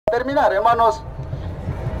Terminar, hermanos,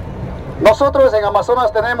 nosotros en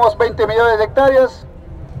Amazonas tenemos 20 millones de hectáreas,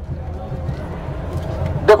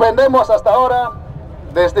 defendemos hasta ahora,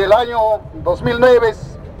 desde el año 2009,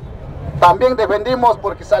 también defendimos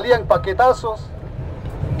porque salían paquetazos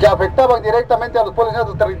que afectaban directamente a los pueblos de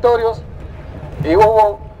nuestros territorios y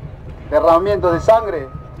hubo derramamiento de sangre.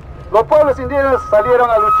 Los pueblos indígenas salieron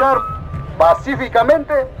a luchar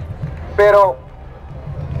pacíficamente, pero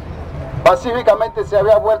pacíficamente se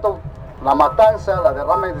había vuelto la matanza, la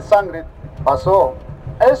derrame de sangre, pasó.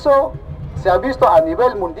 Eso se ha visto a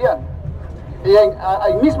nivel mundial. Y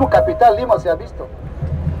en mismo capital Lima se ha visto.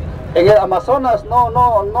 En el Amazonas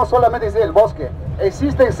no solamente existe el bosque,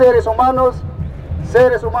 existen seres humanos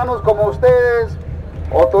como ustedes,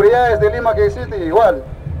 autoridades de Lima que existen igual.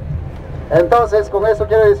 Entonces, con eso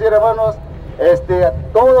quiero decir, hermanos, a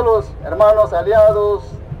todos los hermanos aliados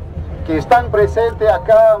que están presentes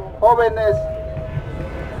acá, jóvenes,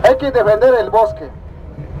 hay que defender el bosque,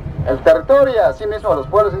 el territorio, así mismo a los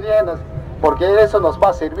pueblos indígenas, porque eso nos va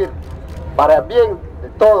a servir para bien de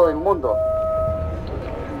todo el mundo.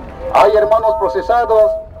 Hay hermanos procesados,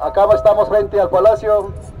 acá estamos frente al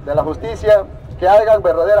Palacio de la Justicia, que hagan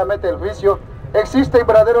verdaderamente el juicio. Existen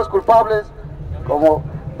verdaderos culpables, como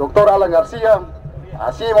doctor Alan Garcia,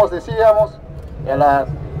 así decíamos, en la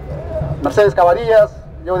Mercedes Cabarillas,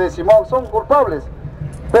 Yehude Simón, son culpables,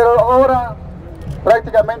 pero ahora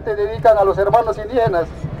prácticamente dedican a los hermanos indígenas,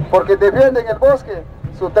 porque defienden el bosque,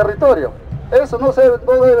 su territorio. Eso no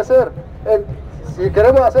debe ser. Si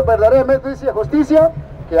queremos hacer verdaderamente justicia,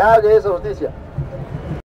 que haga esa justicia.